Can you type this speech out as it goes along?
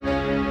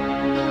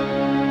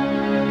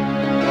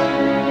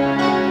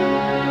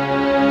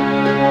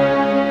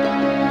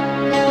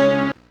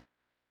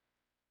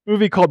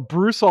movie called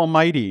Bruce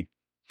Almighty.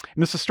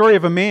 And it's the story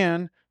of a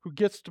man who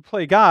gets to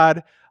play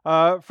God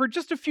for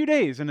just a few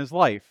days in his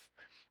life,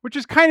 which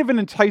is kind of an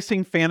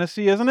enticing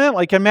fantasy, isn't it?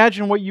 Like,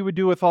 imagine what you would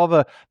do with all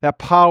that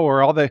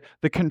power, all the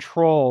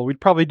control.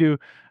 We'd probably do,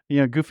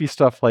 goofy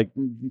stuff like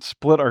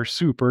split our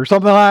soup or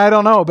something. I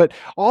don't know, but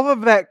all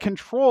of that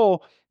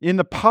control in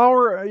the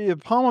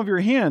palm of your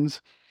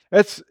hands.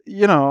 It's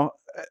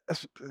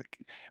it's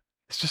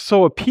just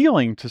so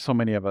appealing to so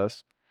many of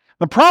us.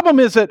 The problem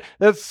is that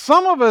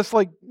some of us,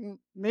 like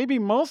maybe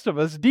most of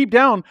us, deep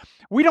down,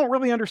 we don't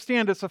really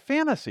understand it's a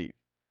fantasy.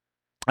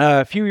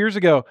 A few years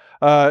ago,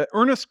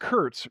 Ernest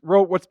Kurtz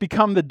wrote what's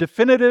become the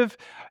definitive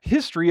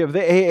history of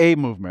the AA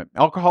movement,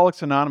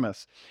 Alcoholics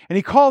Anonymous. And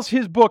he calls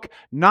his book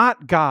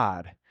Not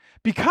God.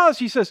 Because,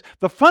 he says,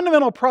 the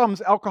fundamental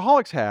problems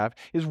alcoholics have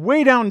is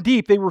way down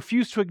deep, they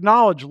refuse to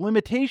acknowledge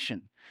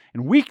limitation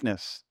and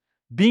weakness,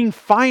 being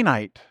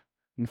finite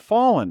and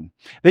fallen.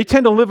 They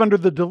tend to live under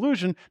the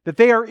delusion that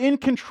they are in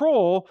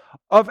control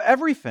of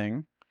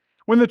everything,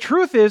 when the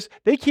truth is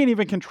they can't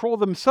even control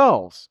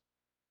themselves.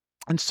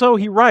 And so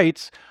he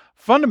writes,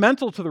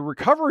 fundamental to the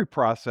recovery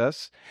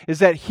process is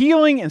that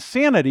healing and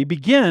sanity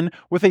begin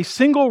with a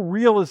single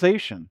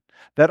realization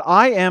that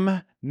I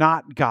am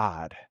not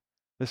God.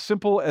 As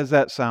simple as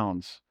that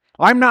sounds.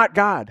 I'm not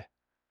God.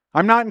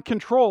 I'm not in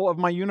control of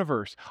my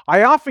universe.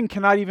 I often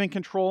cannot even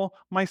control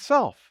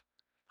myself.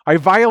 I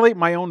violate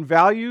my own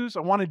values.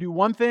 I want to do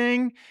one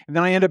thing, and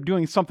then I end up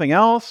doing something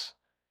else.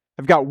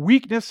 I've got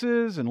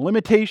weaknesses and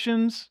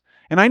limitations,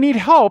 and I need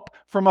help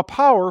from a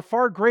power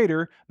far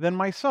greater than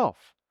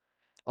myself.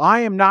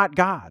 I am not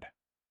God.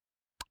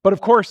 But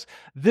of course,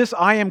 this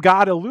I am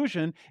God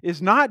illusion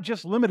is not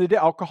just limited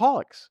to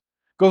alcoholics.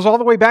 It goes all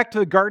the way back to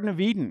the Garden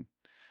of Eden.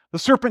 The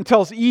serpent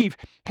tells Eve,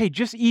 hey,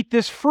 just eat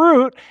this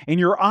fruit and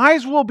your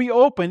eyes will be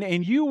open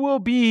and you will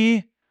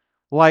be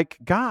like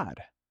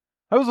God.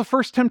 That was the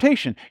first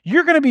temptation.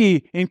 You're going to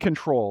be in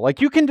control. Like,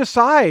 you can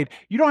decide.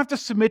 You don't have to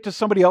submit to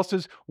somebody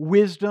else's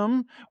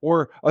wisdom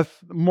or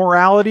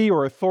morality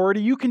or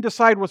authority. You can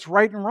decide what's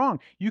right and wrong.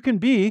 You can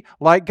be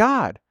like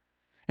God.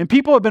 And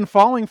people have been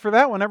falling for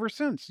that one ever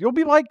since. You'll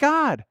be like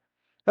God.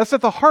 That's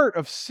at the heart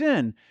of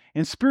sin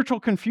and spiritual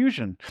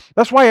confusion.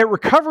 That's why at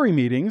recovery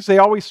meetings, they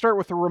always start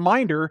with a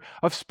reminder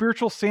of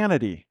spiritual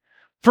sanity.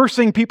 First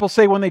thing people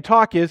say when they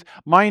talk is,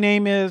 my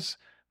name is,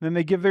 then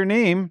they give their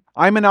name,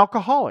 I'm an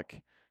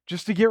alcoholic.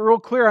 Just to get real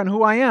clear on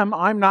who I am,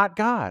 I'm not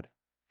God.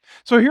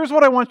 So here's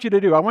what I want you to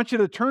do. I want you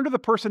to turn to the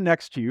person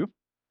next to you,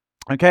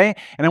 okay?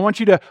 And I want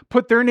you to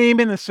put their name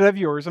in instead of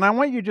yours. And I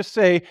want you to just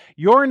say,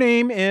 your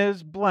name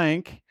is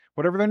blank,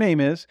 whatever their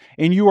name is,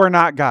 and you are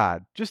not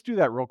God. Just do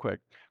that real quick.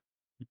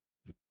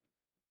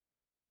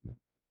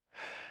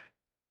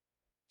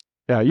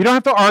 Yeah, you don't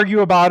have to argue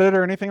about it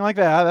or anything like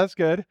that. That's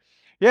good.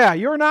 Yeah,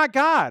 you're not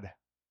God.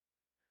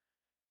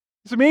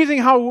 It's amazing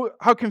how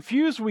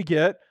confused we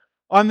get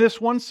on this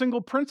one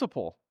single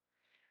principle.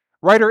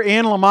 Writer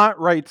Anne Lamott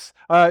writes,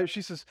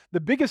 she says, the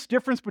biggest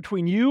difference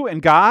between you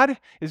and God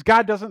is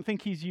God doesn't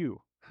think he's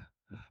you.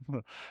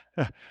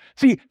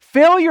 See,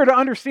 failure to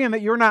understand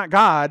that you're not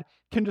God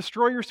can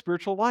destroy your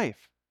spiritual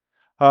life.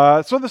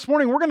 So this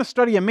morning, we're going to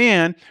study a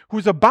man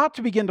who's about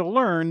to begin to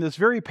learn this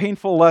very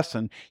painful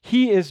lesson.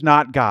 He is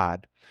not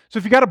God. So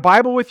if you got a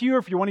Bible with you, or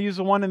if you want to use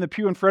the one in the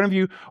pew in front of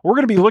you, we're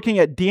going to be looking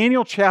at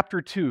Daniel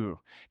chapter 2.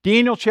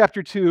 Daniel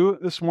chapter 2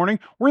 this morning.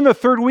 We're in the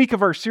third week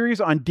of our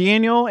series on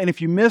Daniel, and if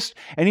you missed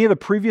any of the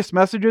previous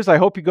messages, I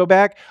hope you go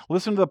back,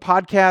 listen to the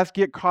podcast,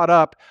 get caught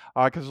up,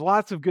 because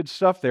lots of good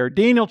stuff there.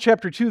 Daniel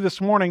chapter 2 this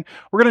morning,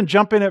 we're going to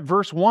jump in at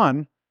verse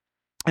 1.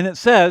 And it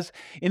says,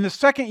 in the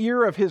second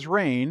year of his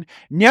reign,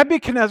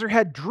 Nebuchadnezzar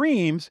had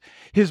dreams,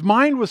 his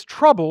mind was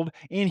troubled,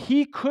 and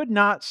he could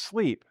not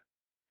sleep.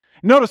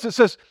 Notice it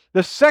says,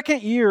 the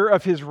second year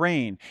of his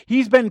reign.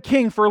 He's been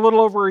king for a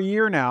little over a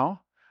year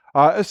now.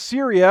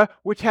 Assyria,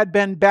 which had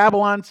been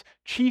Babylon's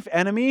chief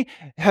enemy,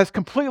 has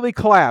completely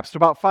collapsed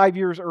about 5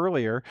 years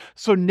earlier.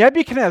 So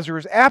Nebuchadnezzar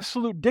is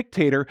absolute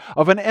dictator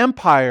of an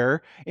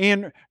empire,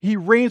 and he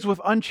reigns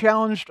with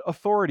unchallenged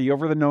authority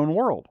over the known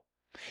world.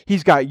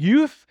 He's got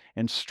youth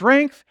and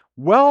strength,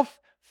 wealth,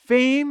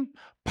 fame,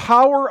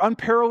 power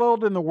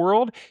unparalleled in the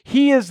world.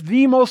 He is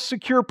the most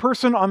secure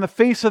person on the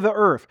face of the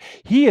earth.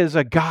 He is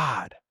a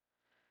God.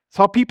 That's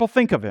how people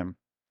think of him.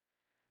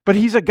 But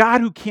he's a God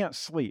who can't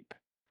sleep.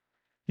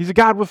 He's a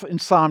God with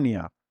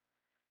insomnia.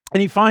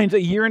 And he finds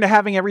a year into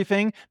having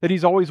everything that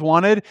he's always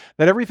wanted,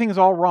 that everything is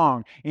all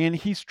wrong, and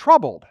he's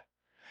troubled.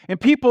 And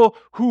people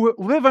who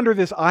live under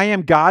this I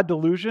am God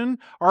delusion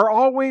are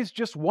always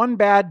just one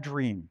bad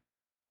dream,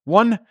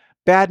 one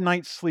bad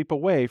night's sleep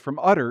away from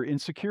utter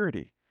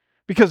insecurity,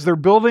 because they're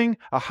building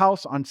a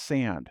house on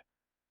sand.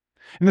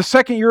 In the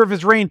second year of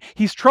his reign,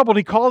 he's troubled.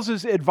 He calls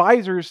his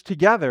advisors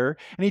together,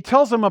 and he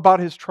tells them about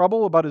his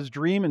trouble, about his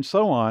dream, and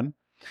so on.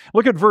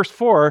 Look at verse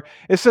 4.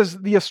 It says,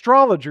 the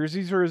astrologers,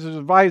 these are his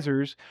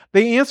advisors,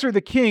 they answer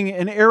the king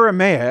in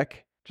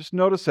Aramaic. Just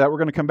notice that. We're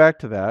going to come back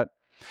to that.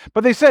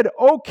 But they said,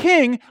 O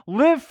king,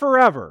 live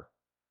forever.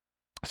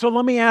 So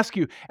let me ask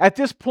you, at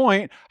this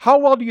point, how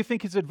well do you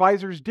think his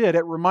advisors did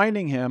at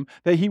reminding him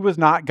that he was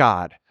not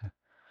God?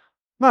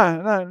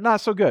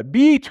 Not so good.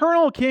 Be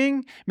eternal,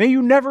 king. May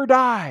you never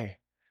die.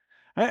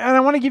 And I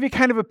want to give you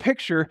kind of a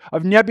picture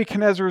of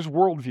Nebuchadnezzar's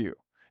worldview.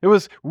 It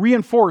was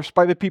reinforced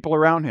by the people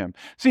around him.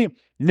 See,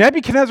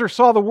 Nebuchadnezzar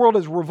saw the world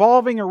as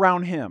revolving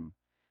around him.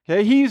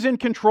 Okay, he's in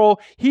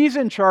control, he's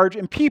in charge,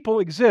 and people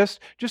exist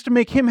just to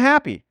make him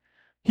happy.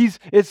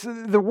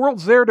 The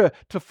world's there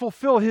to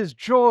fulfill his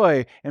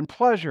joy and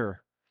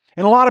pleasure.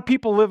 And a lot of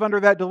people live under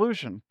that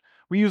delusion.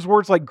 We use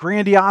words like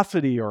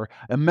grandiosity or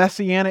a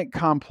messianic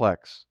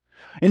complex.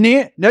 And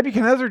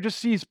Nebuchadnezzar just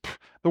sees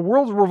the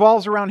world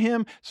revolves around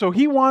him, so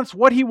he wants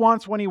what he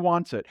wants when he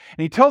wants it.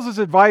 And he tells his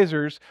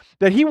advisors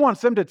that he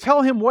wants them to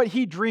tell him what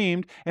he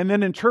dreamed and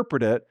then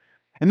interpret it.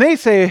 And they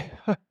say,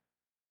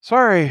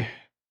 sorry,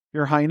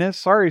 Your Highness,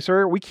 sorry,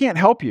 sir, we can't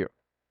help you.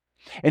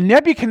 And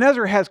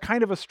Nebuchadnezzar has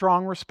kind of a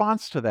strong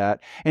response to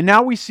that. And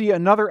now we see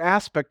another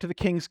aspect to the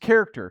king's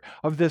character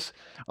of this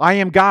I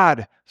am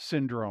God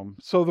syndrome.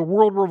 So the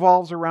world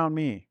revolves around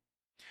me.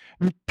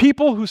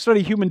 People who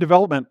study human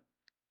development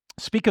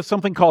speak of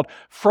something called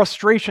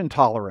frustration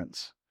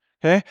tolerance.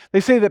 Okay? They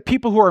say that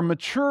people who are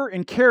mature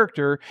in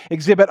character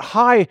exhibit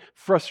high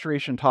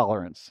frustration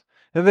tolerance.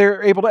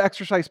 They're able to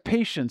exercise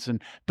patience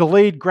and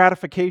delayed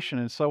gratification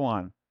and so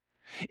on.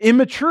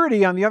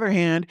 Immaturity, on the other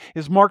hand,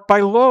 is marked by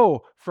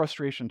low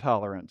frustration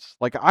tolerance.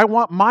 Like, I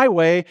want my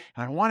way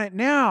and I want it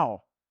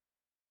now.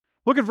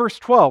 Look at verse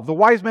 12. The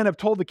wise men have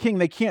told the king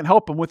they can't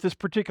help him with this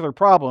particular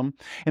problem.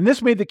 And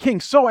this made the king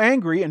so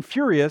angry and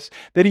furious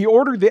that he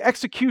ordered the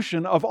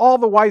execution of all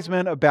the wise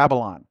men of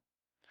Babylon.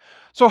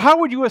 So how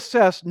would you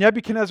assess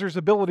Nebuchadnezzar's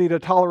ability to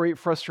tolerate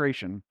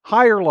frustration?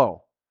 High or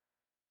low?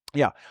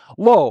 Yeah,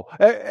 low.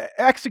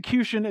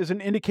 Execution is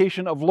an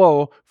indication of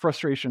low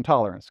frustration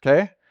tolerance,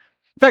 okay?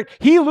 In fact,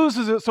 he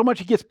loses it so much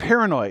he gets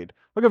paranoid.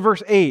 Look at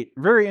verse 8.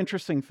 Very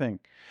interesting thing.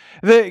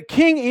 The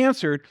king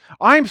answered,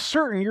 I'm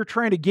certain you're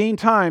trying to gain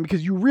time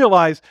because you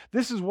realize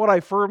this is what I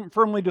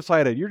firmly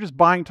decided. You're just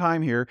buying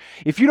time here.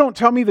 If you don't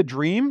tell me the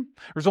dream,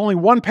 there's only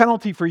one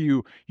penalty for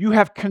you. You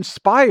have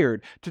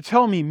conspired to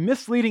tell me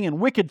misleading and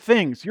wicked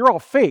things. You're all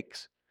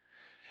fakes,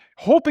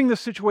 hoping the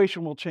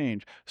situation will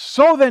change.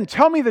 So then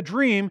tell me the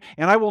dream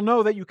and I will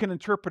know that you can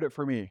interpret it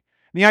for me.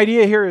 The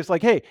idea here is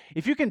like, hey,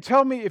 if you don't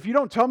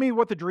tell me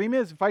what the dream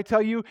is, if I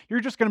tell you, you're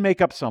just going to make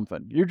up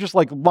something. You're just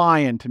like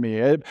lying to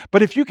me.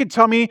 But if you can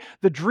tell me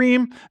the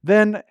dream,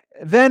 then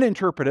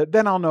interpret it,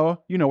 then I'll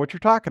know you know what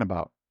you're talking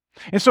about.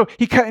 And so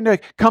he kind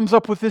of comes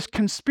up with this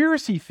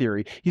conspiracy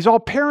theory. He's all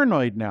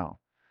paranoid now.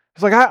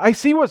 He's like, I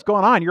see what's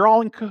going on. You're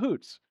all in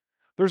cahoots.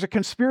 There's a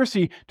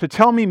conspiracy to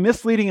tell me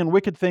misleading and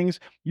wicked things.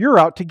 You're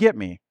out to get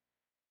me.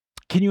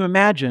 Can you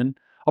imagine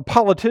a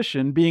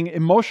politician being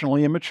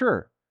emotionally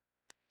immature?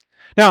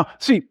 Now,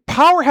 see,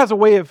 power has a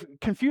way of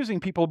confusing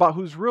people about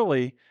who's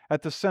really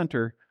at the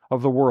center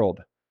of the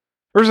world.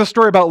 There's a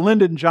story about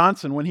Lyndon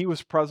Johnson when he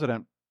was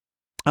president.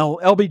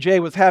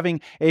 LBJ was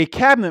having a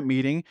cabinet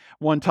meeting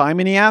one time,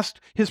 and he asked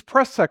his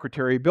press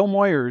secretary, Bill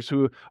Moyers,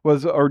 who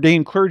was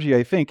ordained clergy,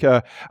 I think,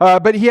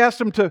 but he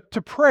asked him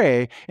to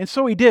pray, and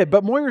so he did.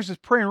 But Moyers is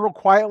praying real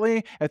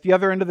quietly at the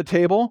other end of the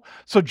table,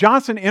 so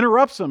Johnson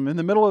interrupts him in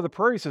the middle of the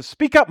prayer. He says,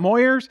 "Speak up,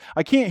 Moyers,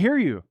 I can't hear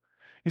you."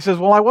 He says,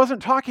 "Well, I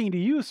wasn't talking to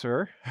you,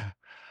 sir."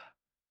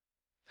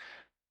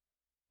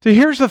 So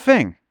here's the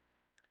thing.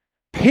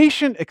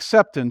 Patient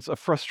acceptance of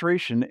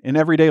frustration in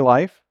everyday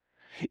life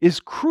is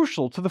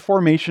crucial to the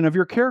formation of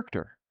your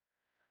character.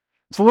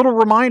 It's a little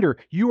reminder,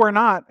 you are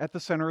not at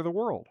the center of the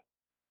world.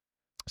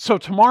 So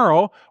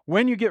tomorrow,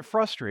 when you get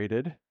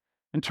frustrated,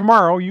 and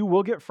tomorrow you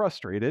will get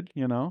frustrated,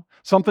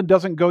 something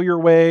doesn't go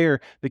your way,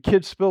 or the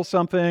kids spill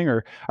something,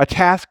 or a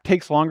task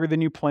takes longer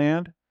than you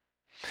planned.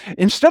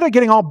 Instead of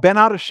getting all bent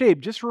out of shape,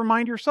 just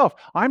remind yourself,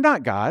 I'm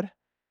not God.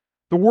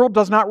 The world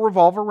does not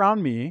revolve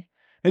around me.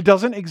 It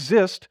doesn't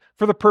exist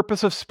for the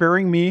purpose of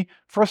sparing me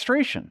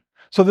frustration.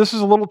 So this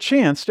is a little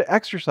chance to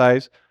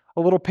exercise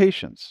a little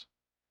patience.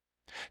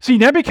 See,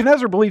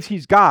 Nebuchadnezzar believes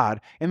he's God,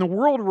 and the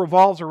world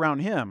revolves around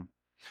him.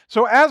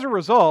 So as a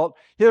result,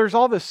 there's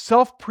all this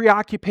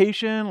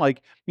self-preoccupation,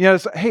 like,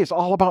 it's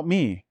all about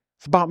me.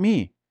 It's about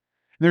me.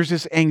 And there's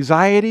this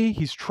anxiety.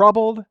 He's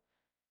troubled,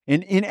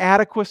 and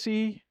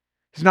inadequacy.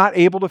 He's not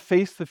able to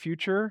face the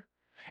future,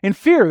 and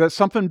fear that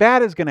something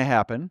bad is going to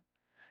happen,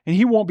 and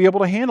he won't be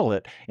able to handle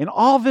it. And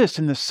all this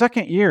in the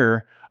second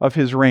year of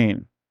his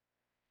reign.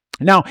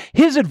 Now,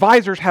 his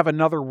advisors have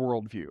another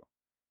worldview.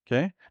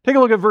 Okay? Take a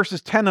look at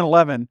verses 10 and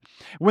 11.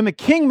 When the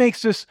king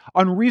makes this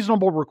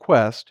unreasonable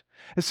request,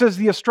 it says,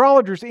 the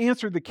astrologers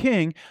answered the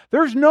king,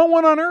 there's no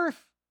one on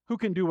earth who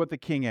can do what the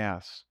king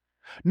asks.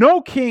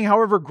 No king,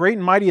 however great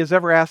and mighty, has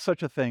ever asked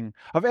such a thing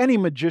of any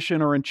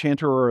magician or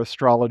enchanter or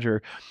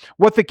astrologer.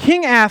 What the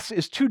king asks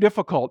is too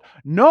difficult.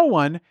 No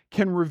one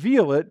can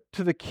reveal it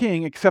to the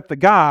king except the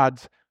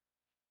gods,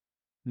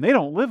 and they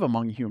don't live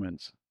among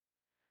humans.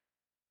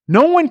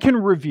 No one can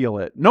reveal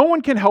it. No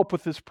one can help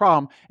with this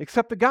problem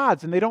except the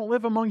gods, and they don't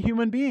live among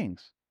human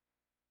beings.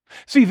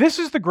 See, this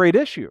is the great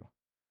issue.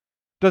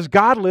 Does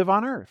God live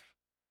on earth?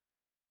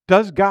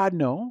 Does God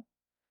know?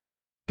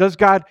 Does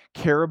God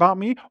care about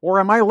me? Or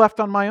am I left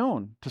on my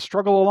own to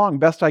struggle along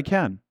best I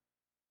can?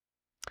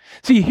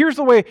 See, here's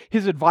the way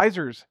his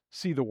advisors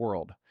see the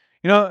world.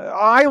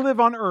 I live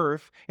on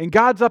earth and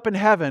God's up in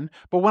heaven,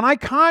 but when I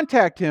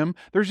contact him,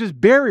 there's this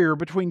barrier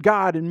between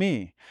God and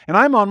me, and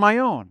I'm on my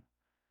own.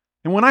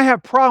 And when I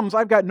have problems,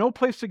 I've got no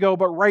place to go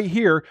but right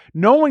here.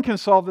 No one can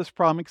solve this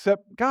problem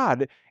except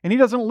God, and he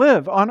doesn't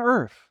live on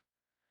earth.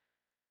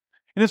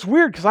 And it's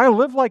weird because I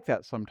live like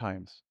that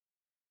sometimes.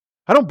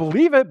 I don't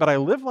believe it, but I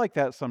live like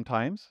that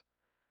sometimes.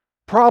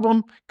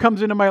 Problem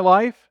comes into my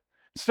life.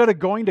 Instead of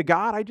going to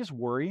God, I just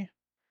worry.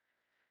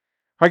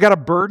 I got a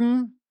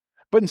burden,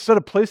 but instead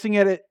of placing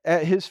it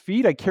at his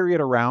feet, I carry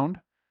it around.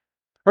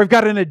 Or I've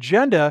got an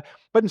agenda,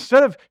 but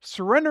instead of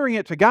surrendering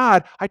it to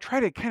God, I try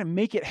to kind of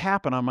make it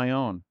happen on my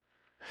own.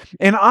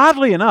 And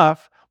oddly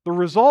enough, the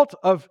result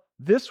of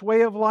this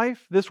way of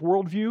life, this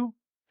worldview,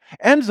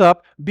 ends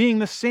up being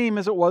the same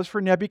as it was for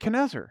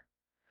Nebuchadnezzar.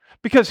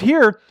 Because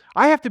here,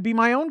 I have to be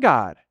my own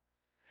God.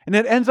 And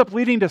it ends up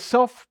leading to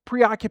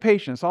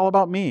self-preoccupation. It's all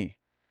about me.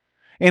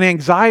 And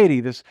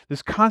anxiety, this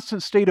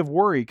constant state of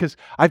worry, because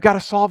I've got to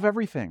solve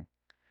everything.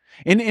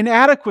 And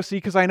inadequacy,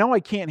 because I know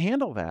I can't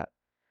handle that.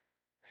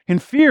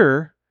 And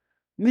fear,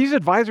 these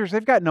advisors,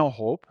 they've got no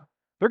hope.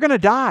 They're going to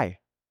die.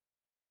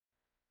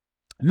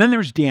 And then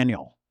there's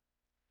Daniel.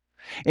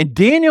 And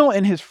Daniel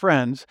and his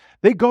friends,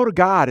 they go to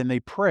God and they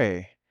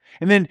pray.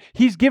 And then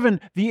he's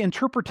given the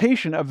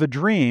interpretation of the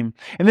dream.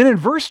 And then in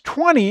verse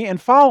 20 and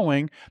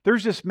following,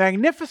 there's this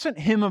magnificent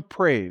hymn of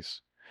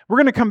praise. We're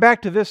going to come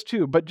back to this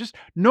too, but just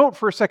note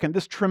for a second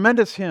this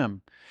tremendous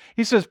hymn.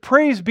 He says,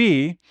 "Praise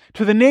be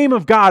to the name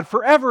of God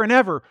forever and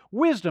ever.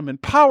 Wisdom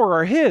and power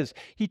are his.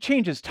 He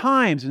changes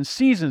times and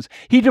seasons.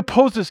 He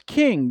deposes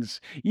kings,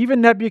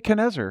 even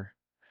Nebuchadnezzar,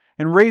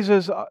 and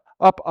raises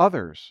up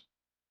others."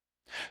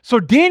 So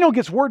Daniel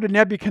gets word to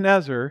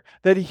Nebuchadnezzar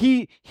that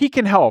he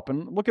can help.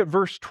 And look at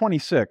verse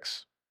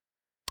 26.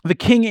 The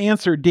king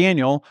answered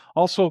Daniel,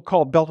 also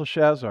called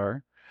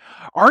Belteshazzar,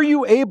 "Are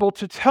you able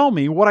to tell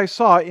me what I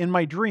saw in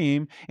my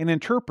dream and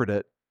interpret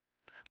it?"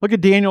 Look at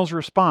Daniel's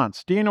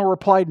response. Daniel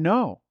replied,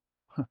 "No.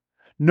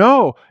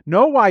 No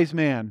wise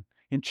man,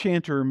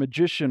 enchanter,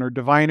 magician, or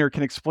diviner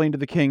can explain to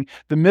the king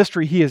the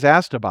mystery he has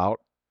asked about.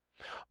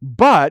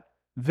 But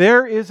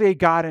there is a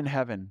God in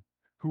heaven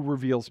who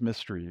reveals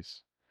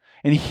mysteries.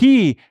 And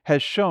he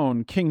has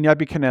shown King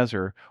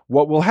Nebuchadnezzar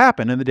what will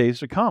happen in the days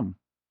to come."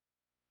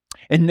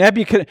 And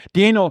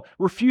Daniel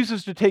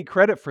refuses to take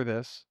credit for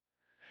this.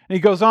 And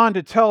he goes on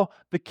to tell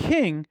the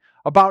king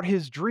about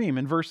his dream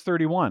in verse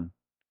 31.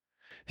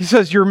 He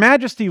says, "Your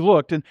majesty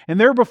looked, and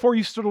there before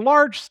you stood a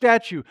large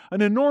statue,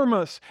 an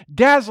enormous,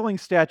 dazzling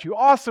statue,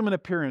 awesome in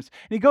appearance."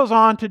 And he goes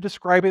on to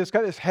describe it. It's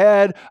got this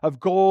head of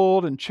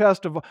gold and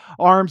chest of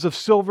arms of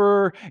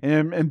silver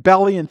and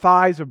belly and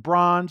thighs of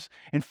bronze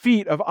and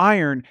feet of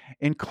iron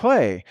and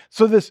clay.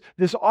 So this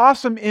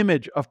awesome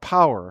image of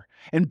power.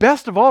 And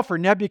best of all for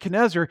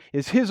Nebuchadnezzar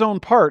is his own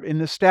part in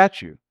this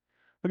statue.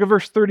 Look at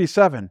verse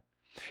 37.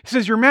 He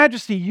says, "Your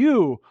majesty,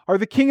 you are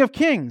the King of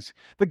kings.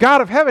 The God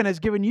of heaven has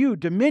given you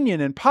dominion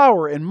and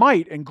power and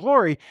might and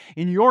glory.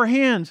 In your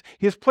hands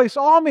he has placed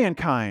all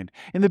mankind,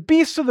 and the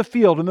beasts of the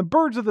field and the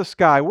birds of the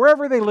sky,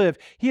 wherever they live.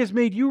 He has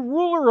made you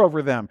ruler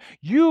over them.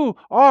 You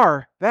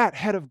are that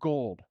head of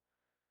gold."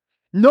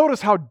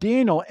 Notice how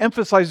Daniel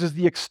emphasizes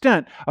the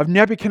extent of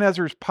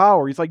Nebuchadnezzar's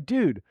power. He's like,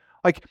 dude,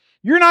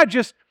 you're not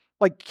just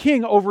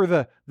king over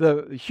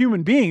the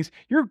human beings.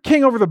 You're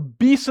king over the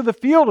beasts of the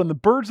field and the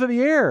birds of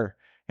the air.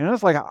 And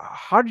it's like,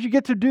 how did you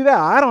get to do that?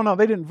 I don't know.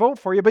 They didn't vote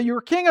for you, but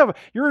you're king of it.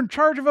 You're in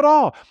charge of it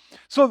all.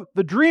 So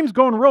the dream's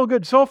going real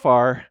good so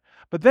far,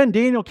 but then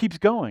Daniel keeps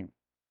going.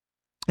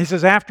 He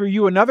says, "After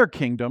you, another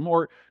kingdom,"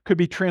 or could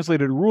be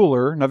translated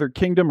ruler, another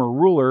kingdom or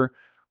ruler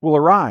will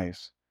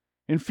arise,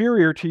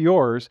 inferior to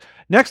yours.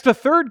 Next, a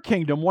third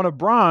kingdom, one of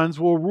bronze,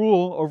 will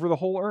rule over the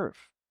whole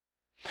earth.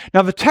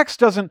 Now, the text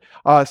doesn't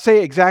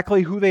say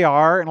exactly who they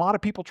are, and a lot of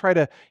people try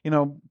to,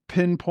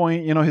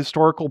 pinpoint,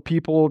 historical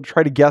people,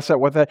 try to guess at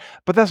what that,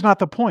 but that's not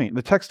the point.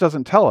 The text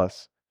doesn't tell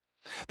us.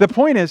 The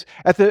point is,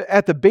 at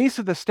the base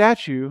of the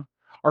statue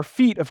are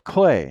feet of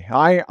clay,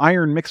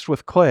 iron mixed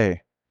with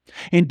clay.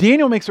 And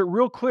Daniel makes it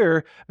real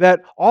clear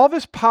that all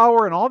this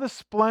power and all this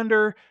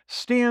splendor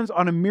stands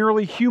on a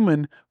merely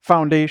human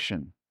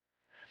foundation.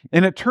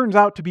 And it turns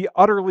out to be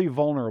utterly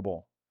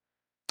vulnerable.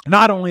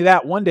 Not only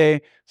that, one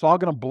day it's all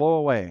going to blow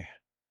away.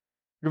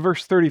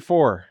 Verse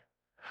 34.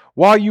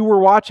 "While you were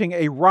watching,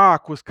 a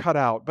rock was cut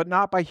out, but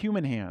not by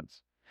human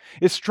hands.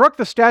 It struck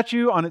the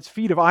statue on its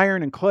feet of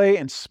iron and clay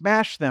and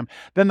smashed them.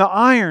 Then the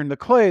iron, the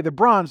clay, the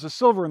bronze, the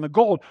silver, and the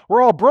gold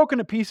were all broken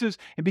to pieces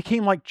and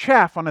became like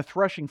chaff on a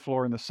threshing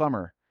floor in the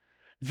summer."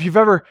 If you've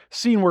ever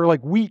seen where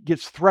wheat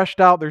gets threshed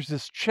out, there's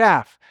this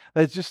chaff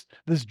that's just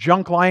this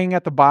junk lying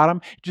at the bottom.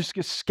 It just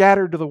gets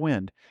scattered to the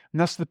wind. And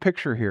that's the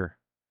picture here.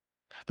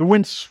 The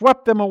wind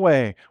swept them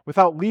away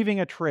without leaving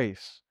a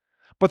trace.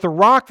 But the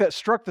rock that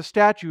struck the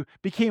statue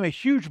became a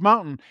huge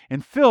mountain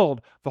and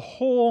filled the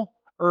whole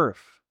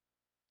earth.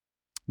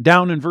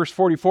 Down in verse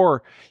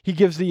 44, he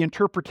gives the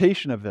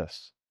interpretation of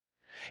this.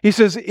 He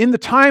says, "In the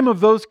time of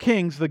those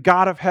kings, the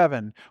God of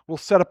heaven will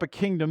set up a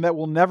kingdom that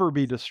will never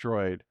be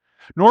destroyed,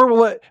 nor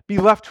will it be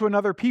left to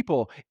another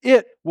people.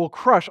 It will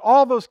crush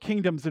all those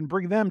kingdoms and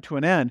bring them to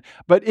an end,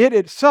 but it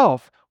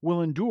itself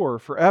will endure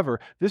forever."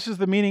 This is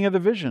the meaning of the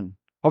vision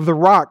of the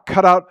rock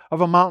cut out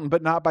of a mountain,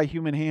 but not by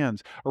human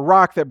hands, a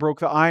rock that broke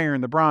the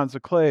iron, the bronze, the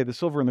clay, the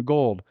silver, and the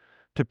gold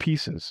to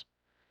pieces.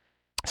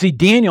 See,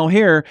 Daniel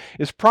here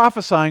is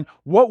prophesying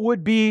what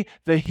would be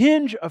the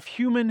hinge of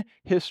human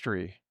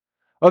history,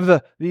 of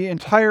the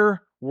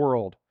entire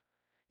world.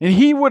 And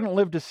he wouldn't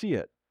live to see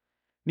it.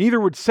 Neither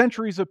would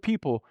centuries of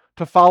people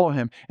to follow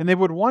him. And they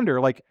would wonder,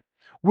 like,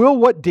 will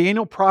what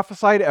Daniel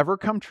prophesied ever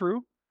come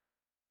true?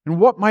 And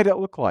what might it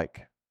look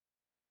like?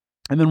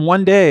 And then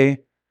one day,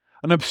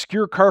 an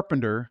obscure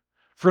carpenter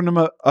from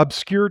an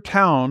obscure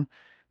town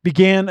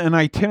began an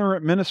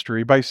itinerant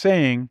ministry by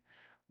saying,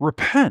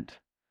 "Repent,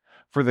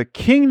 for the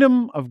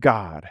kingdom of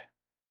God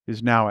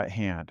is now at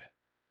hand."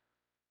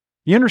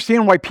 You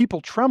understand why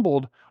people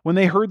trembled when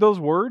they heard those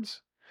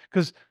words?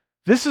 Because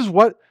this is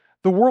what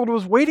the world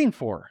was waiting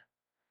for.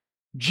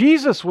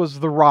 Jesus was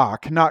the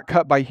rock not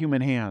cut by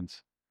human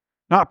hands,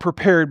 not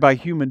prepared by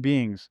human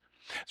beings.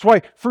 That's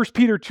why 1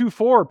 Peter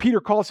 2:4, Peter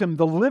calls him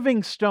the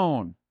living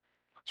stone.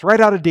 It's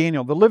right out of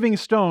Daniel. The living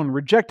stone,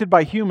 rejected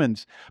by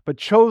humans, but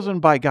chosen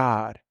by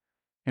God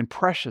and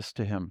precious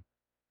to him.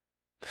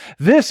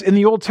 This, in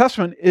the Old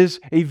Testament, is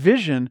a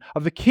vision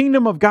of the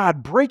kingdom of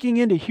God breaking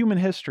into human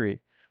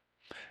history.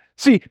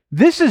 See,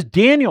 this is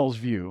Daniel's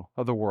view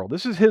of the world.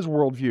 This is his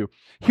worldview.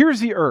 Here's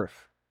the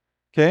earth,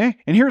 okay?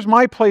 And here's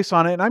my place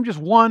on it, and I'm just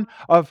one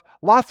of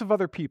lots of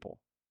other people.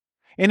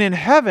 And in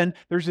heaven,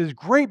 there's this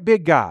great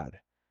big God,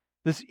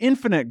 this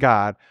infinite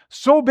God,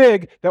 so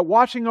big that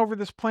watching over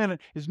this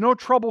planet is no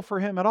trouble for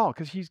him at all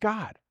because he's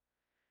God.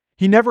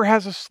 He never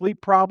has a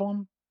sleep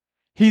problem.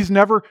 He's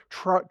never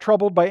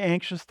troubled by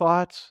anxious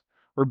thoughts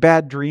or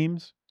bad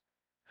dreams.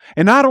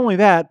 And not only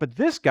that, but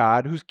this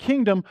God, whose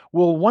kingdom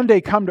will one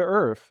day come to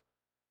earth,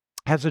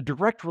 has a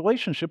direct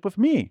relationship with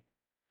me.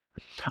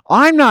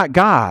 I'm not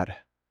God,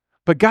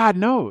 but God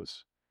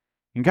knows,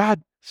 and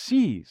God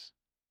sees.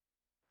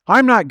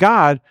 I'm not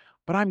God,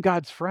 but I'm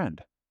God's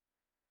friend.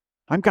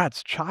 I'm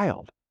God's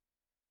child.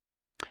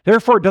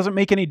 Therefore, it doesn't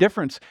make any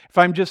difference if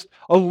I'm just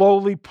a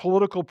lowly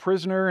political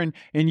prisoner and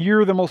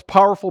you're the most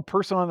powerful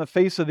person on the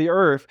face of the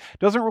earth. It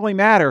doesn't really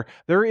matter.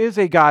 There is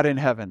a God in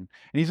heaven.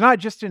 And he's not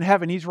just in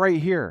heaven, he's right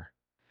here.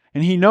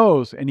 And he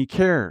knows and he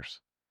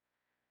cares.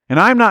 And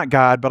I'm not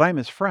God, but I'm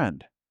his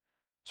friend.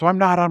 So I'm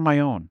not on my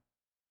own.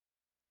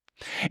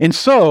 And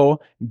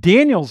so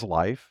Daniel's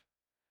life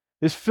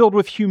is filled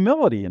with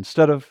humility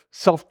instead of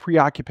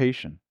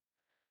self-preoccupation,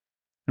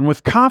 and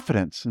with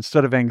confidence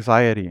instead of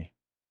anxiety,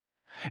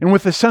 and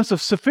with a sense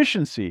of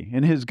sufficiency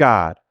in his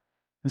God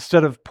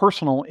instead of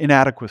personal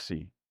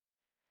inadequacy,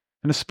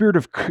 and a spirit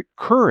of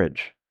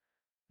courage,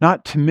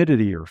 not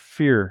timidity or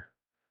fear.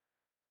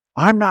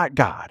 I'm not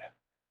God,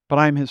 but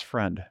I'm his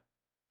friend.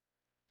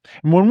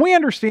 And when we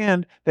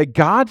understand that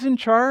God's in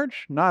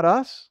charge, not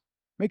us,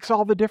 makes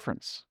all the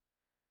difference.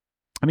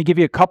 Let me give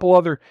you a couple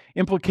other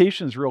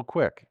implications real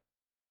quick.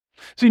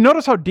 So you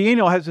notice how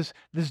Daniel has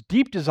this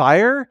deep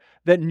desire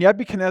that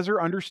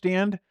Nebuchadnezzar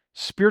understand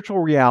spiritual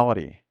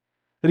reality,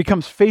 that he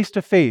comes face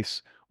to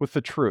face with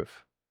the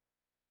truth.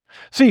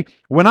 See,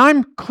 when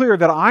I'm clear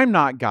that I'm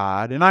not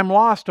God and I'm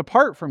lost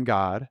apart from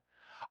God,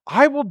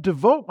 I will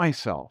devote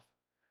myself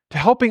to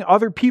helping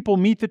other people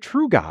meet the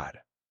true God.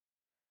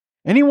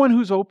 Anyone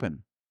who's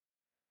open.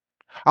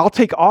 I'll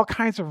take all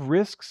kinds of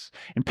risks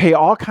and pay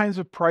all kinds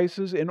of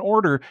prices in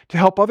order to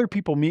help other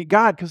people meet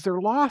God because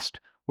they're lost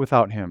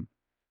without him,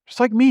 just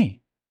like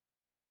me.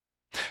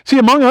 See,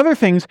 among other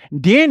things,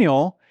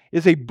 Daniel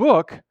is a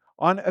book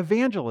on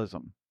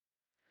evangelism.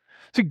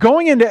 See,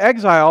 going into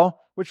exile,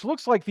 which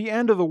looks like the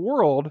end of the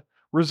world,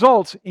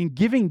 results in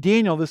giving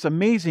Daniel this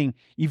amazing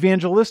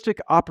evangelistic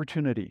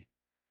opportunity.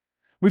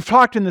 We've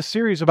talked in this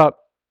series about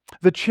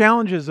the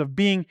challenges of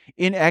being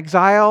in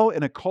exile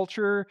in a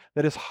culture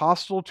that is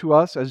hostile to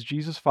us as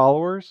Jesus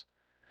followers.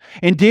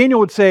 And Daniel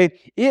would say,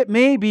 it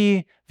may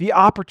be the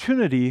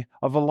opportunity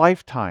of a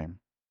lifetime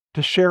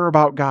to share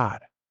about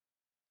God.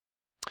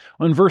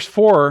 In verse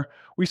 4,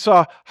 we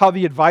saw how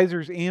the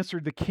advisors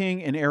answered the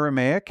king in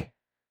Aramaic.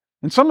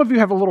 And some of you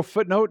have a little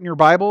footnote in your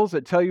Bibles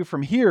that tell you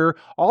from here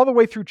all the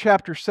way through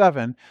chapter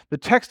 7, the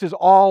text is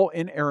all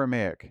in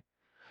Aramaic.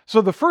 So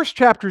the first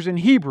chapter's in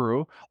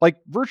Hebrew, like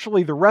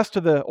virtually the rest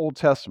of the Old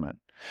Testament.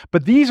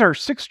 But these are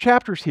 6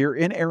 chapters here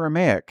in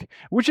Aramaic,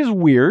 which is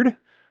weird.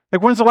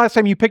 Like, when's the last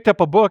time you picked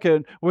up a book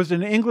and it was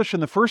in English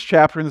in the first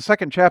chapter, and the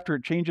second chapter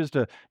it changes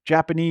to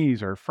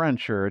Japanese or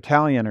French or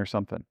Italian or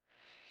something?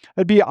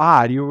 That'd be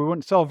odd. You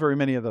wouldn't sell very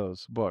many of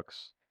those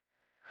books.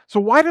 So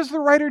why does the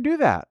writer do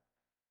that?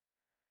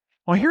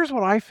 Well, here's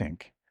what I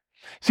think.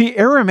 See,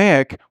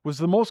 Aramaic was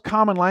the most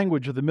common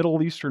language of the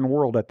Middle Eastern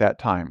world at that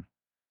time.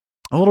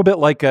 A little bit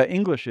like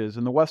English is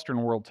in the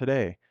Western world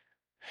today.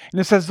 And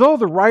it's as though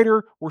the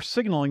writer were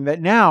signaling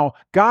that now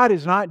God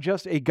is not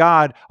just a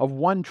God of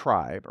one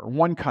tribe or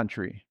one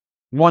country,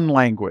 one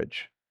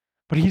language,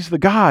 but he's the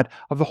God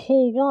of the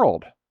whole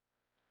world.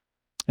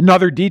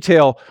 Another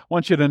detail I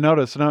want you to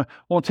notice, and I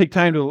won't take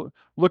time to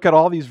look at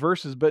all these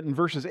verses, but in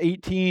verses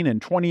 18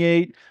 and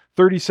 28,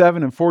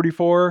 37 and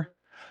 44,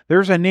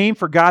 there's a name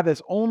for God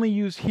that's only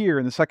used here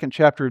in the second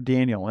chapter of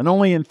Daniel and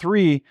only in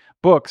 3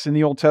 books in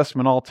the Old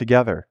Testament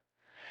altogether.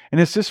 And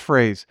it's this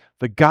phrase,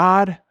 the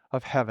God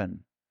of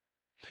heaven.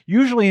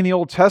 Usually in the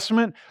Old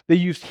Testament, they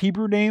used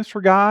Hebrew names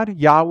for God,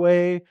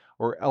 Yahweh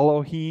or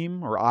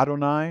Elohim or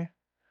Adonai.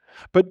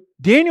 But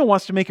Daniel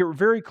wants to make it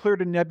very clear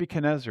to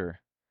Nebuchadnezzar,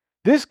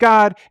 this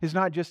God is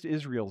not just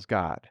Israel's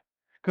God.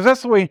 Because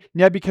that's the way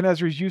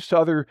Nebuchadnezzar is used to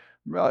other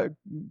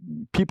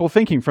people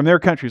thinking from their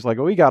countries. Like,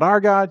 oh, we got our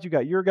gods, you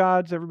got your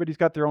gods, everybody's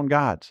got their own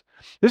gods.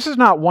 This is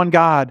not one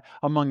God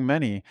among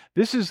many.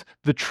 This is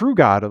the true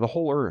God of the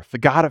whole earth, the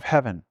God of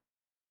heaven.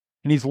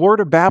 And he's Lord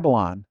of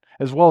Babylon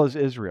as well as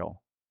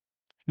Israel.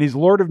 And he's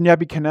Lord of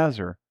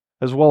Nebuchadnezzar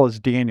as well as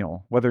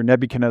Daniel, whether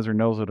Nebuchadnezzar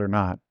knows it or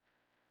not.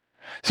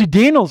 See,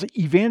 Daniel's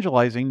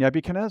evangelizing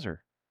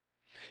Nebuchadnezzar.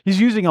 He's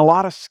using a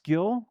lot of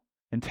skill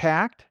and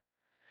tact.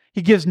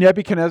 He gives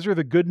Nebuchadnezzar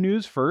the good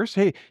news first.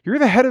 Hey, you're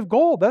the head of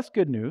gold. That's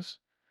good news.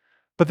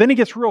 But then he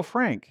gets real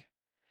frank.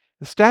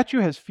 The statue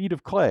has feet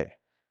of clay,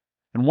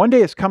 and one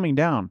day it's coming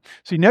down.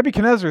 See,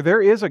 Nebuchadnezzar,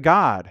 there is a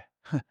God,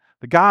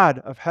 the God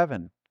of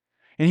heaven,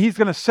 and he's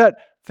going to set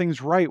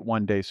things right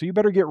one day, so you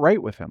better get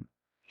right with him.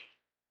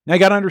 Now, you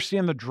got to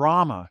understand the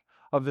drama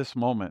of this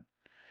moment.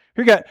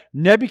 Here you got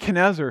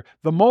Nebuchadnezzar,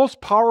 the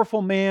most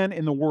powerful man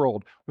in the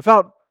world.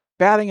 Without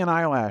batting an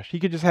eyelash, he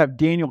could just have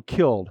Daniel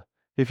killed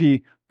if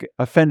he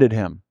offended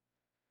him.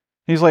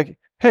 He's like,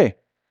 hey,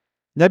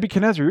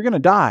 Nebuchadnezzar, you're going to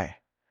die.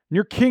 And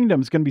your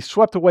kingdom's going to be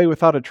swept away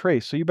without a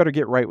trace, so you better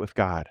get right with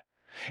God.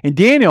 And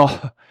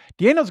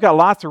Daniel's got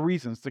lots of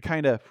reasons to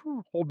kind of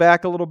hold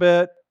back a little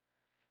bit.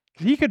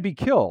 He could be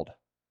killed.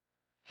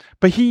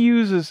 But he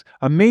uses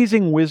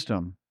amazing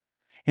wisdom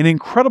and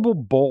incredible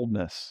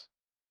boldness.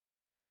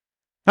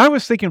 I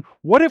was thinking,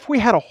 what if we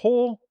had a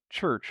whole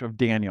church of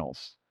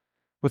Daniels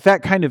with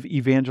that kind of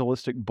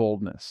evangelistic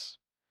boldness?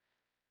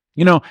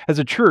 You know, as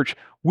a church,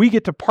 we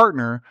get to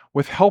partner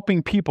with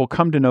helping people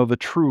come to know the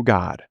true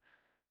God.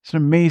 It's an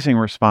amazing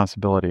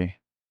responsibility.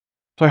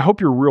 So I hope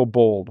you're real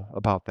bold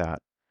about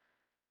that.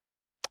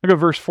 Look at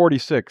verse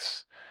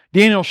 46.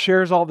 Daniel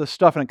shares all this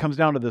stuff and it comes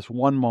down to this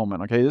one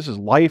moment. Okay, this is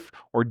life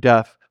or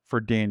death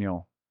for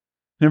Daniel.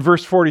 In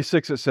verse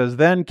 46 it says,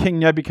 Then King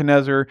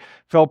Nebuchadnezzar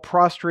fell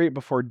prostrate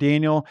before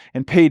Daniel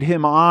and paid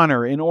him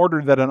honor in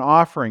order that an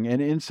offering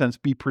and incense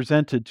be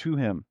presented to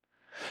him.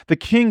 The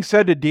king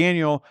said to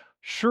Daniel,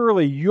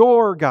 Surely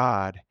your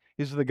God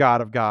is the God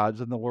of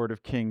gods and the Lord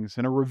of kings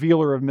and a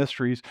revealer of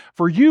mysteries,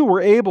 for you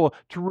were able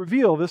to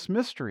reveal this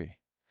mystery.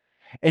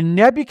 And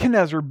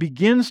Nebuchadnezzar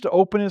begins to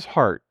open his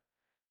heart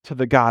to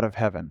the God of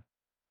heaven.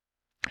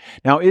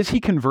 Now, is he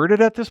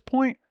converted at this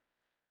point?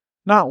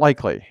 Not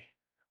likely.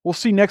 We'll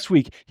see next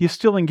week he's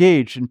still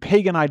engaged in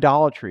pagan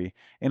idolatry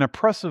and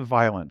oppressive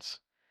violence.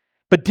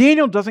 But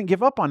Daniel doesn't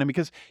give up on him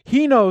because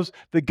he knows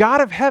the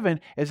God of heaven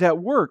is at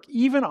work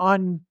even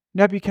on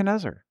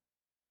Nebuchadnezzar.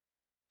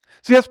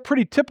 See, that's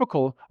pretty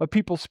typical of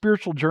people's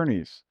spiritual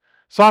journeys.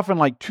 It's often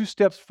like 2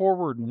 steps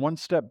forward and 1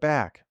 step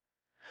back.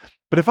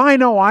 But if I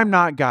know I'm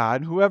not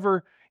God,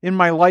 whoever in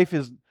my life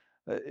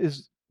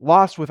is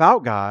lost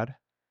without God,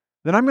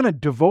 then I'm going to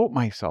devote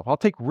myself. I'll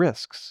take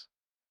risks.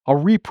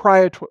 I'll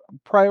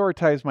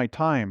reprioritize my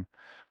time,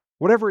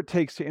 whatever it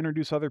takes to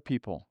introduce other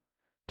people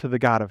to the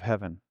God of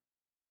heaven.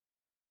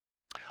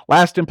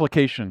 Last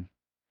implication.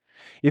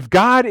 If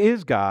God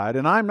is God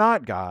and I'm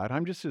not God,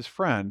 I'm just his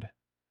friend,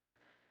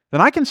 then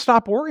I can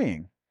stop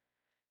worrying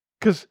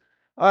because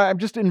I'm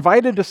just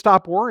invited to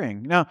stop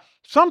worrying. Now,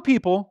 some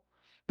people,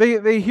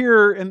 they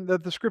hear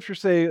that the scriptures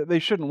say they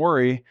shouldn't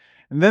worry,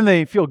 and then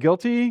they feel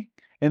guilty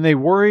and they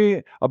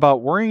worry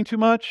about worrying too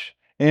much,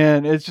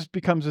 and it just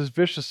becomes this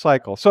vicious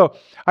cycle. So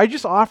I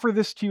just offer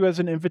this to you as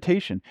an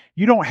invitation.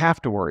 You don't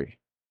have to worry.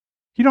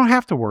 You don't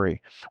have to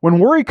worry. When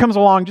worry comes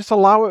along, just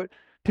allow it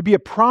to be a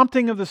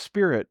prompting of the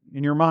Spirit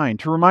in your mind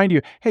to remind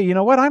you, hey, you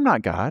know what? I'm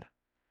not God.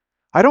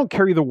 I don't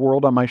carry the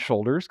world on my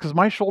shoulders because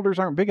my shoulders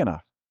aren't big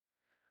enough.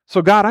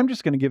 So God, I'm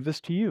just going to give this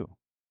to you.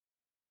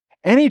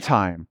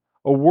 Anytime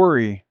a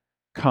worry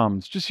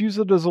comes, just use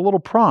it as a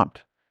little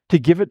prompt to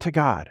give it to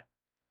God.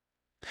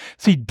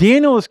 See,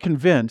 Daniel is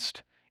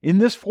convinced in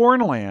this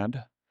foreign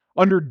land,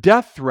 under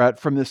death threat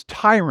from this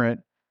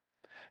tyrant,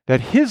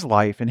 that his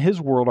life and his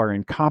world are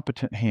in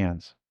competent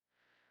hands.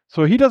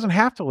 So he doesn't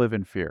have to live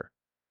in fear.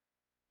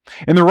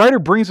 And the writer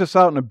brings this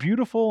out in a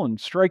beautiful and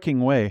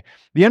striking way.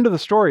 The end of the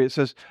story, it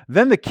says,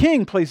 Then the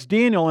king placed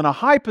Daniel in a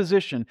high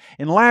position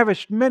and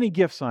lavished many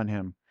gifts on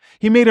him.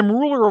 He made him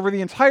ruler over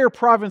the entire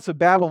province of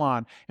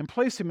Babylon and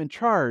placed him in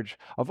charge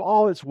of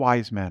all its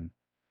wise men.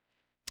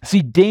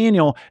 See,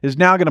 Daniel is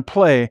now going to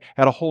play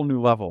at a whole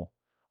new level.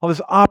 All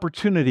this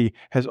opportunity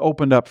has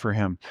opened up for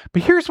him.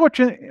 But here's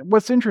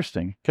what's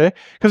interesting, okay?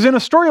 Because in a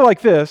story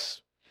like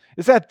this,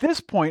 It's at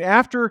this point,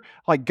 after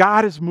like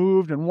God has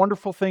moved and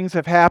wonderful things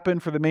have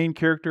happened for the main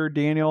character,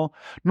 Daniel.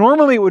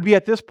 Normally it would be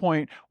at this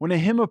point when a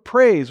hymn of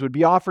praise would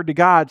be offered to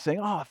God, saying,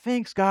 "Oh,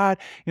 thanks, God.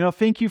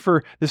 Thank you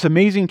for this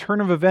amazing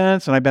turn of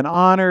events, and I've been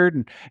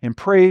honored and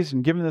praised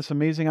and given this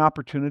amazing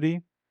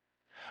opportunity."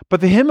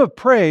 But the hymn of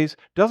praise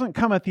doesn't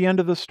come at the end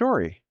of the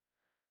story.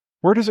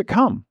 Where does it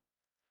come?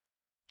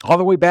 All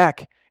the way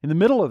back in the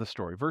middle of the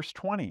story, verse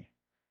 20.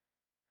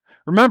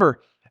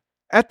 Remember,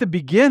 at the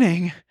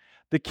beginning,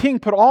 the king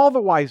put all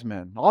the wise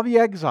men, all the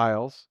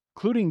exiles,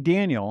 including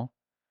Daniel,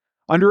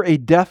 under a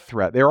death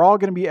threat. They're all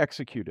going to be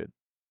executed.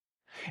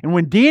 And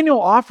when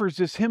Daniel offers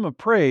this hymn of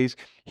praise,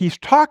 he's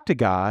talked to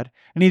God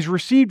and he's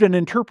received an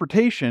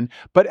interpretation,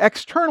 but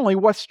externally,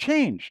 what's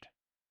changed?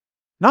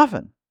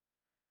 Nothing.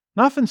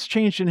 Nothing's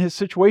changed in his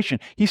situation.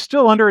 He's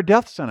still under a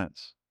death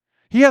sentence.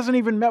 He hasn't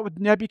even met with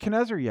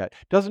Nebuchadnezzar yet.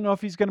 Doesn't know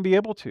if he's going to be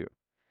able to.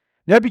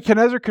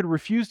 Nebuchadnezzar could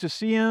refuse to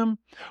see him,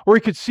 or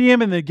he could see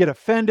him and then get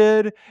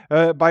offended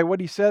by what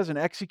he says and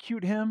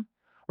execute him,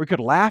 or he could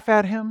laugh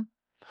at him.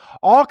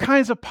 All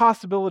kinds of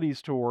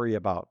possibilities to worry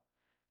about.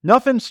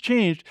 Nothing's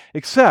changed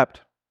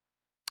except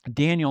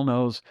Daniel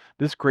knows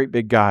this great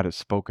big God has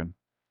spoken.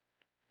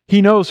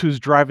 He knows who's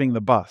driving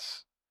the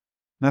bus.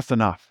 And that's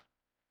enough.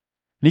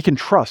 And he can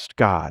trust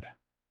God.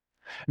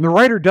 And the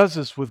writer does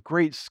this with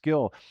great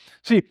skill.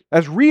 See,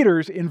 as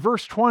readers, in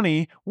verse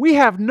 20, we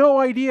have no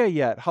idea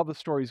yet how the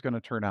story is going to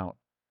turn out.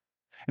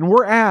 And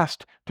we're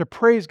asked to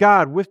praise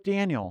God with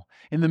Daniel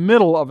in the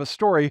middle of a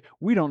story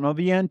we don't know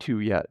the end to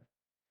yet.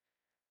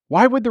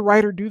 Why would the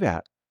writer do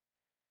that?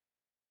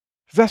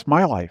 Because that's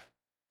my life.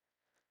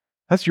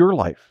 That's your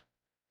life.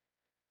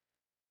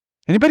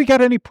 Anybody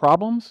got any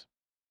problems?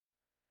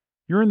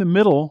 You're in the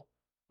middle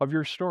of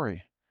your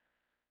story.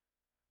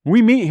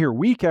 We meet here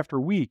week after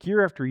week,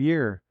 year after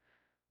year.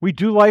 We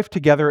do life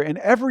together, and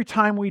every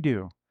time we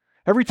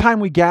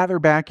gather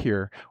back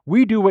here,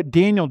 we do what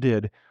Daniel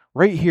did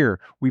right here.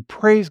 We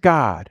praise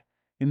God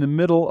in the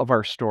middle of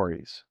our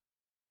stories.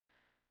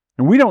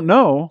 And we don't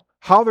know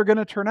how they're going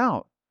to turn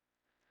out.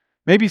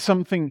 Maybe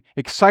something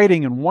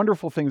exciting and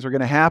wonderful things are going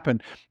to happen.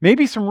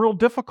 Maybe some real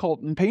difficult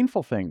and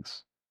painful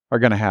things are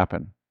going to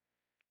happen.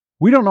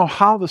 We don't know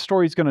how the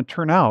story is going to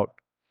turn out,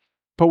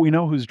 but we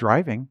know who's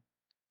driving.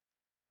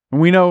 And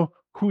we know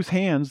whose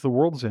hands the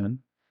world's in.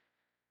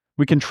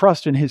 We can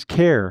trust in his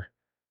care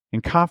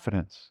and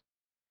confidence.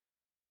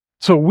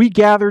 So we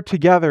gather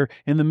together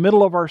in the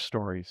middle of our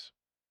stories.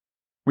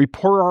 We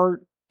pour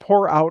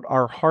out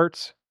our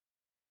hearts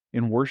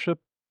in worship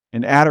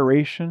and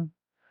adoration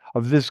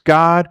of this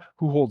God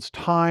who holds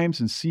times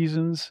and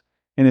seasons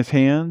in his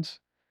hands,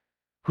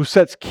 who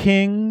sets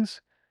kings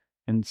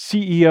and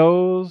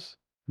CEOs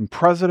and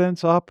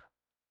presidents up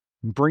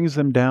and brings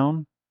them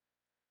down.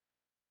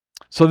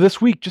 So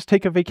this week, just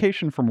take a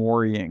vacation from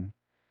worrying.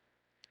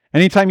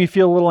 Anytime you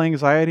feel a little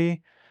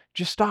anxiety,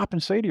 just stop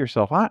and say to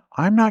yourself,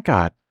 I'm not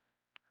God.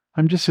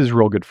 I'm just his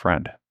real good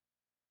friend.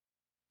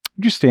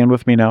 Would you stand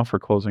with me now for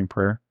closing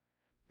prayer?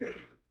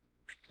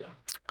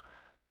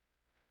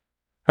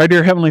 Our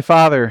dear Heavenly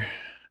Father,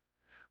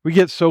 we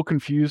get so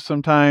confused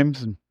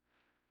sometimes, and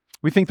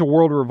we think the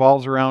world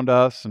revolves around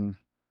us, and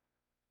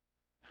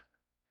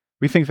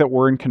we think that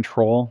we're in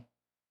control.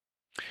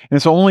 And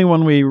it's only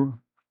when we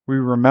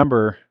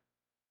remember,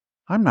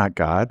 I'm not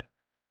God.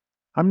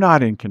 I'm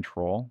not in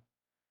control.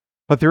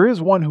 But there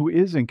is one who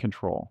is in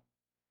control.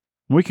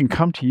 And we can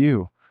come to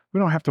you. We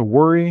don't have to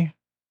worry.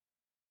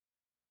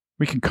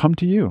 We can come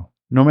to you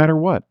no matter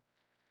what.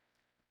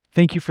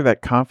 Thank you for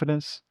that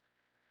confidence.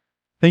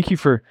 Thank you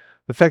for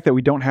the fact that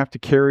we don't have to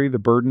carry the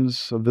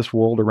burdens of this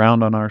world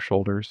around on our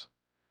shoulders.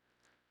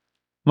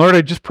 Lord,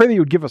 I just pray that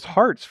you would give us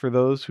hearts for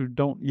those who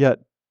don't yet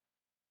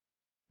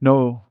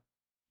know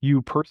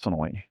you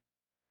personally.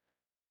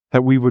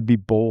 That we would be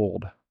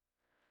bold.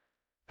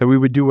 That we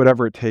would do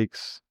whatever it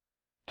takes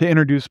to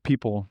introduce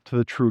people to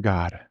the true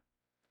God.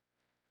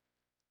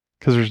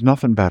 Because there's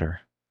nothing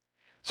better.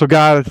 So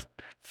God,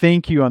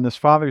 thank you on this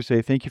Father's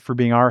Day. Thank you for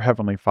being our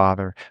Heavenly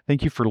Father.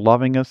 Thank you for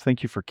loving us.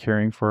 Thank you for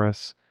caring for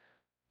us.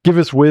 Give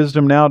us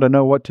wisdom now to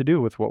know what to do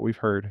with what we've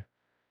heard.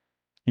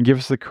 And give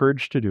us the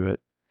courage to do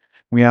it.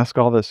 We ask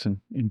all this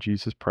in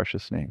Jesus'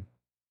 precious name.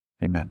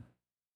 Amen.